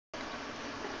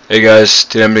Hey guys,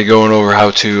 today I'm going to be going over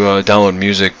how to download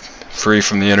music free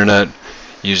from the internet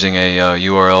using a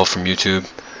URL from YouTube.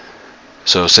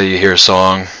 So say you hear a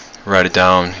song, write it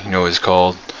down, you know what it's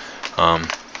called.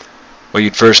 What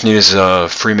you'd first need is a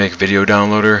Freemake video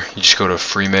downloader. You just go to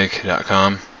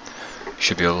freemake.com. You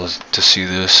should be able to see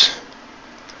this.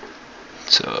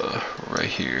 It's right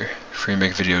here,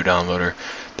 Freemake video downloader.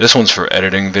 This one's for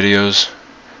editing videos.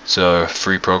 It's a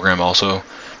free program also.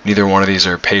 Neither one of these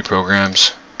are paid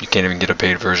programs. You can't even get a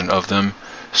paid version of them.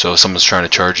 So if someone's trying to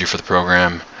charge you for the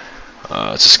program,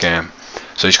 it's a scam.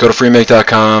 So you just go to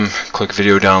freemake.com, click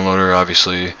video downloader,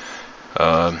 obviously.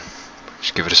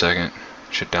 Just give it a second. It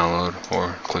should download,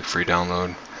 or click free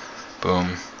download.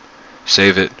 Boom.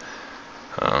 Save it,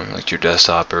 like your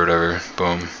desktop or whatever.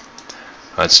 Boom.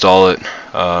 Install it.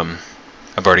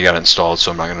 I've already got it installed,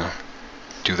 so I'm not going to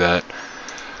do that.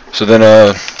 So then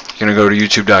you're going to go to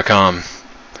youtube.com.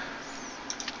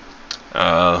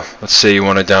 Let's say you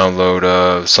want to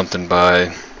download something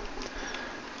by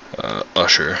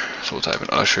Usher. So we'll type in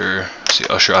Usher. See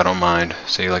Usher, I Don't Mind.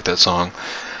 Say you like that song.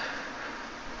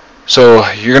 So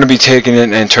you're going to be taking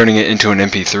it and turning it into an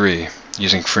MP3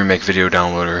 using Freemake Video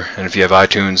Downloader. And if you have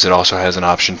iTunes, it also has an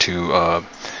option to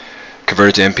convert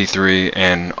it to MP3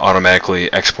 and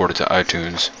automatically export it to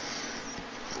iTunes.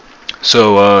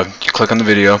 So you click on the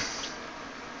video.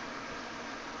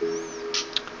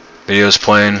 Video's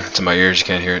playing. It's in my ears, you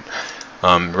can't hear it.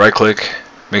 Right click,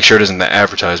 make sure it isn't the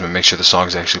advertisement, make sure the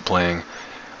song's actually playing.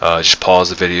 Just pause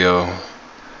the video,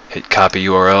 hit copy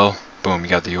URL, boom, you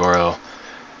got the URL.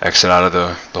 Exit out of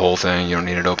the whole thing, you don't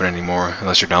need it open anymore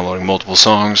unless you're downloading multiple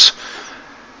songs.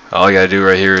 All you gotta do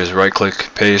right here is right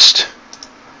click, paste.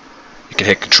 You can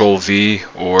hit Control V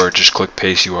or just click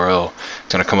paste URL.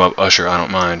 It's gonna come up Usher, I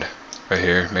Don't Mind right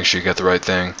here. Make sure you got the right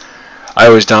thing. I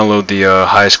always download the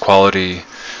highest quality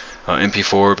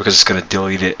MP4 because it's going to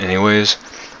delete it anyways.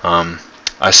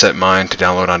 I set mine to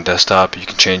download on desktop. You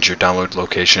can change your download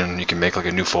location. You can make like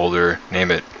a new folder,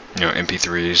 name it,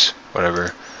 MP3s,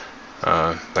 whatever.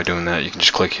 By doing that, you can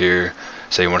just click here.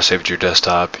 Say you want to save it to your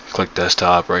desktop. You click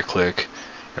desktop, right click,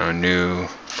 new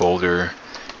folder,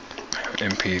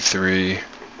 MP3,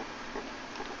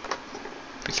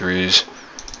 MP3s.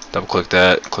 Double click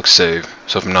that, click save.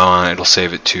 So from now on, it'll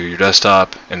save it to your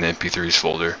desktop and the MP3s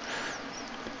folder,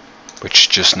 which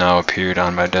just now appeared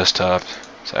on my desktop.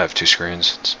 So I have two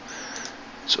screens.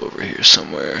 It's over here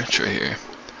somewhere. It's right here.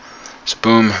 So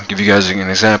boom, give you guys an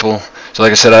example. So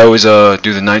like I said, I always do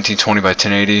the 1920 by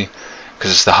 1080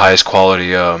 because it's the highest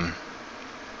quality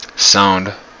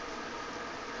sound.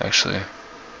 Actually,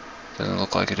 doesn't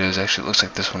look like it is. Actually, it looks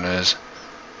like this one is.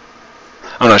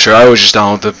 I'm not sure. I always just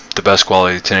download the best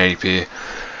quality 1080p.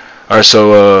 Alright,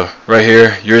 so right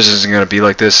here, yours isn't going to be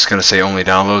like this. It's going to say only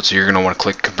download, so you're going to want to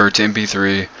click convert to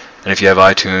MP3. And if you have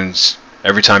iTunes,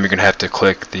 every time you're going to have to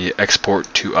click the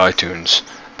export to iTunes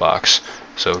box.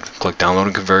 So click download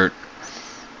and convert.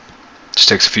 Just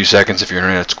takes a few seconds if your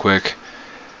internet's quick.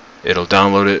 It'll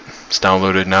download it. It's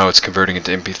downloaded. Now it's converting it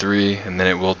to MP3, and then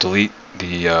it will delete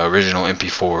the original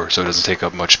MP4, so it doesn't take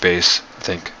up much space. I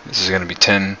think this is going to be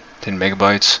 10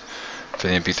 megabytes for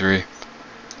the MP3.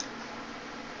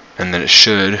 And then it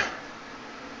should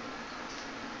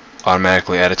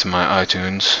automatically add it to my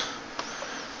iTunes.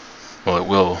 Well, it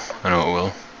will. I know it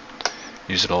will.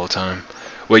 Use it all the time.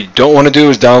 What you don't want to do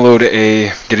is get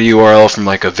a URL from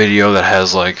like a video that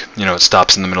has like, it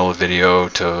stops in the middle of the video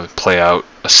to play out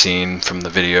a scene from the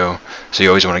video. So you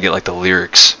always want to get like the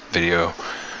lyrics video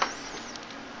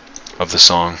of the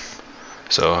song.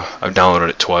 So I've downloaded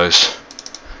it twice.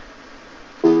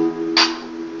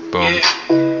 Boom.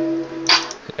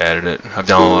 Added it. I've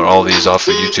downloaded all these off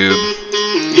of YouTube.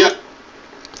 Yeah.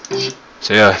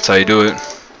 So yeah, that's how you do it.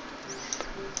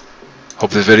 Hope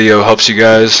the video helps you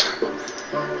guys.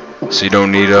 So you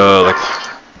don't need like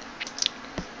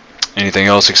anything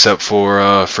else except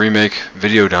for Freemake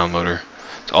Video Downloader.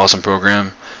 It's an awesome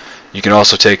program. You can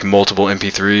also take multiple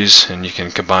MP3s and you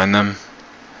can combine them.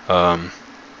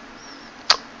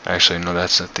 Actually, no,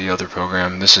 that's not the other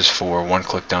program. This is for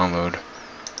one-click download.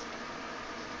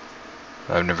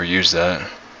 I've never used that.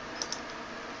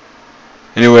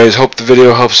 Anyways, hope the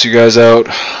video helps you guys out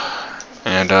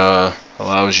and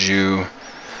allows you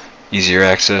easier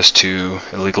access to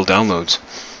illegal downloads.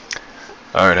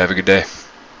 Alright, have a good day.